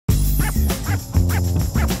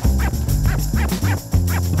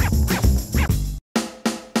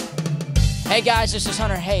Hey guys, this is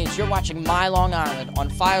Hunter Hayes. You're watching My Long Island on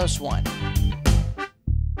Fios 1.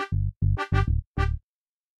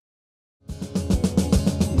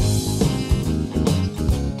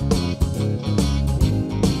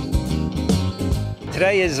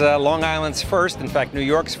 Today is Long Island's first, in fact, New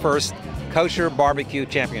York's first Kosher BBQ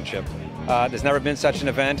Championship. There's never been such an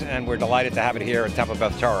event, and we're delighted to have it here at Temple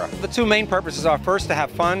Beth Torah. The two main purposes are, first, to have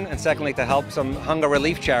fun, and secondly, to help some hunger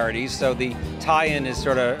relief charities. So the tie-in is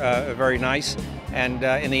sort of very nice, and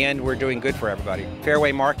in the end, we're doing good for everybody.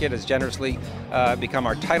 Fairway Market has generously become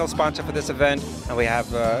our title sponsor for this event, and we have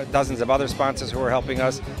dozens of other sponsors who are helping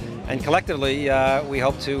us. And collectively, we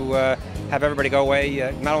hope to have everybody go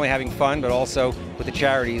away not only having fun, but also with the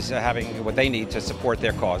charities having what they need to support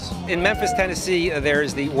their cause. In Memphis, Tennessee, there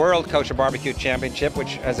is the World Kosher BBQ Championship,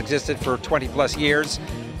 which has existed for 20+ years.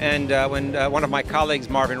 And when one of my colleagues,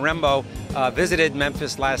 Marvin Rembo, visited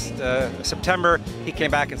Memphis last September, he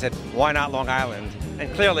came back and said, why not Long Island?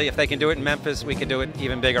 And clearly, if they can do it in Memphis, we can do it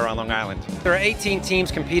even bigger on Long Island. There are 18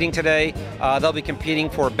 teams competing today. They'll be competing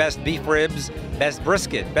for best beef ribs, best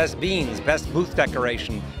brisket, best beans, best booth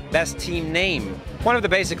decoration, best team name. One of the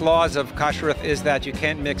basic laws of kashrut is that you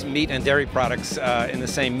can't mix meat and dairy products in the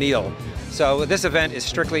same meal. So this event is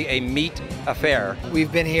strictly a meat affair.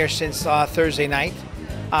 We've been here since Thursday night,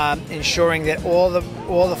 ensuring that all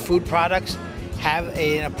the food products have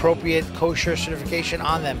an appropriate kosher certification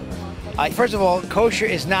on them. First of all, kosher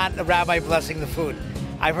is not a rabbi blessing the food.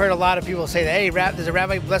 I've heard a lot of people say that, hey, does a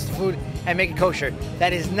rabbi bless the food and make it kosher?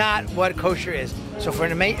 That is not what kosher is. So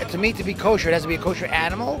for meat to be kosher, it has to be a kosher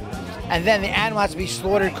animal, and then the animal has to be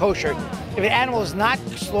slaughtered kosher. If an animal is not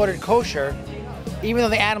slaughtered kosher, even though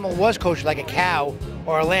the animal was kosher, like a cow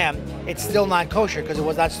or a lamb, it's still not kosher because it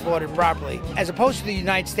was not slaughtered properly. As opposed to the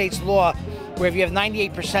United States law, where if you have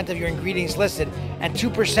 98% of your ingredients listed and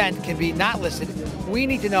 2% can be not listed, we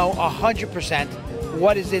need to know 100%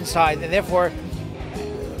 what is inside, and therefore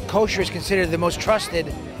kosher is considered the most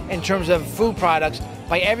trusted in terms of food products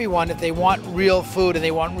by everyone if they want real food and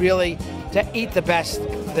they want really to eat the best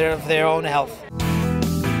of their own health.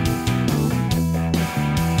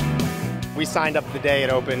 We signed up the day it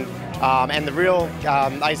opened, and the real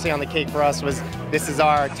icing on the cake for us was this is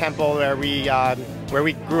our temple where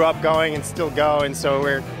we grew up going and still go, and so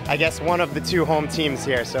we're, I guess, one of the two home teams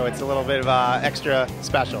here, so it's a little bit of extra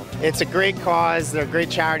special. It's a great cause, there are great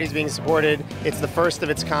charities being supported, it's the first of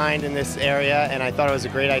its kind in this area, and I thought it was a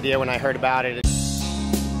great idea when I heard about it.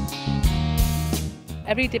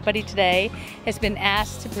 Everybody today has been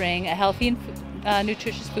asked to bring a healthy and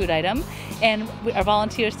nutritious food item, and our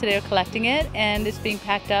volunteers today are collecting it, and it's being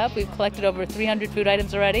packed up. We've collected over 300 food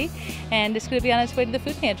items already, and it's going to be on its way to the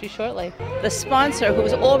food pantry shortly. The sponsor,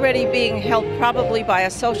 who's already being helped probably by a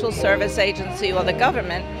social service agency or the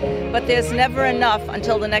government, but there's never enough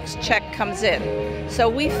until the next check comes in. So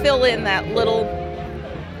we fill in that little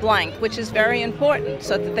blank, which is very important,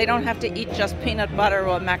 so that they don't have to eat just peanut butter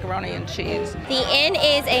or macaroni and cheese. The Inn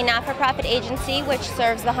is a not-for-profit agency which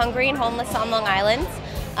serves the hungry and homeless on Long Island.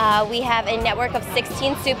 We have a network of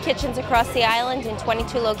 16 soup kitchens across the island in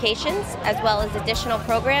 22 locations, as well as additional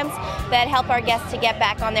programs that help our guests to get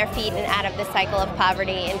back on their feet and out of the cycle of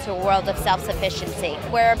poverty into a world of self-sufficiency.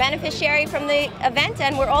 We're a beneficiary from the event,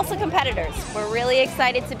 and we're also competitors. We're really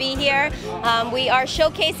excited to be here. We are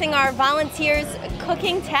showcasing our volunteers'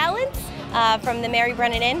 cooking talents from the Mary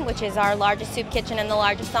Brennan Inn, which is our largest soup kitchen and the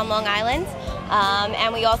largest on Long Island.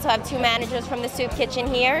 And we also have 2 managers from the soup kitchen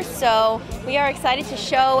here, so we are excited to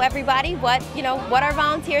show everybody what our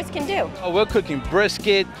volunteers can do. We're cooking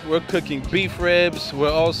brisket, we're cooking beef ribs, we're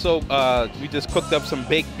also, we just cooked up some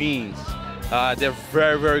baked beans. They're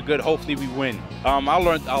very, very good. Hopefully we win. I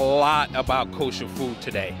learned a lot about kosher food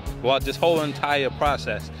today. Well, this whole entire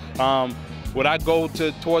process. Would I go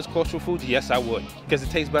towards kosher foods? Yes, I would, because it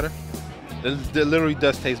tastes better. It literally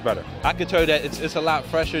does taste better. I can tell you that it's a lot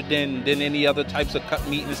fresher than any other types of cut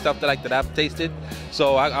meat and stuff that I've tasted.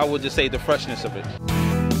 So I would just say the freshness of it.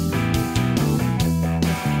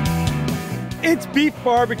 It's beef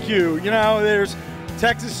barbecue. You know, there's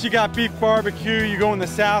Texas, you got beef barbecue. You go in the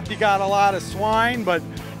South, you got a lot of swine. But,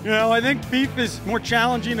 you know, I think beef is more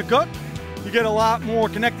challenging to cook. You get a lot more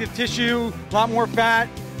connective tissue, a lot more fat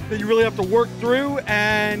that you really have to work through.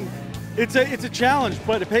 And it's a challenge,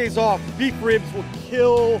 but it pays off. Beef ribs will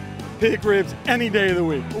kill pig ribs any day of the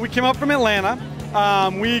week. We came up from Atlanta.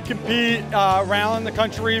 We compete around the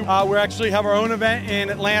country. We actually have our own event in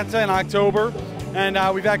Atlanta in October. And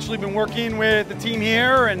we've actually been working with the team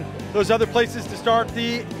here and those other places to start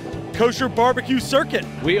the kosher barbecue circuit.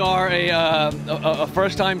 We are a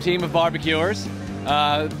first-time team of barbecuers.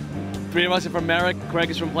 3 of us are from Merrick, Craig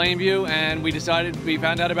is from Plainview, and we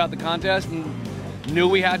found out about the contest and knew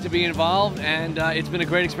we had to be involved, and it's been a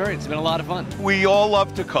great experience. It's been a lot of fun. We all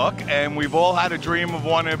love to cook, and we've all had a dream of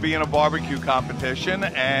wanting to be in a barbecue competition,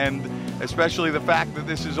 and especially the fact that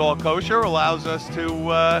this is all kosher allows us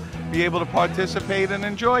to be able to participate and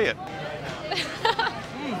enjoy it.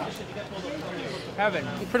 Heaven.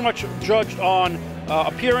 Pretty much judged on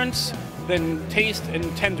appearance, then taste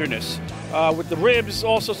and tenderness. With the ribs,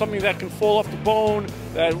 also something that can fall off the bone,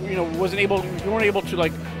 that you weren't able to,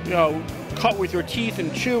 like, cut with your teeth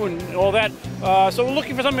and chew and all that. So we're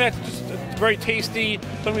looking for something that's just very tasty,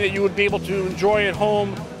 something that you would be able to enjoy at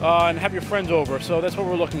home and have your friends over. So that's what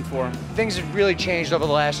we're looking for. Things have really changed over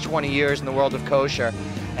the last 20 years in the world of kosher.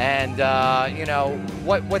 And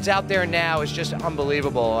what's out there now is just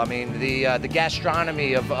unbelievable. I mean, the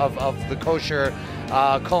gastronomy of the kosher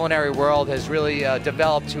culinary world has really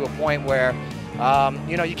developed to a point where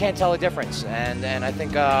you can't tell a difference. And I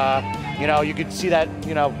think you could see that.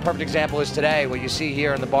 Perfect example is today, what you see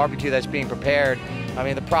here in the barbecue that's being prepared. I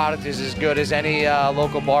mean, the product is as good as any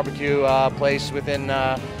local barbecue place within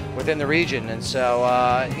the region, and so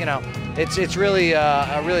it's really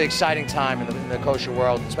a really exciting time in the kosher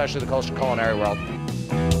world, especially the kosher culinary world.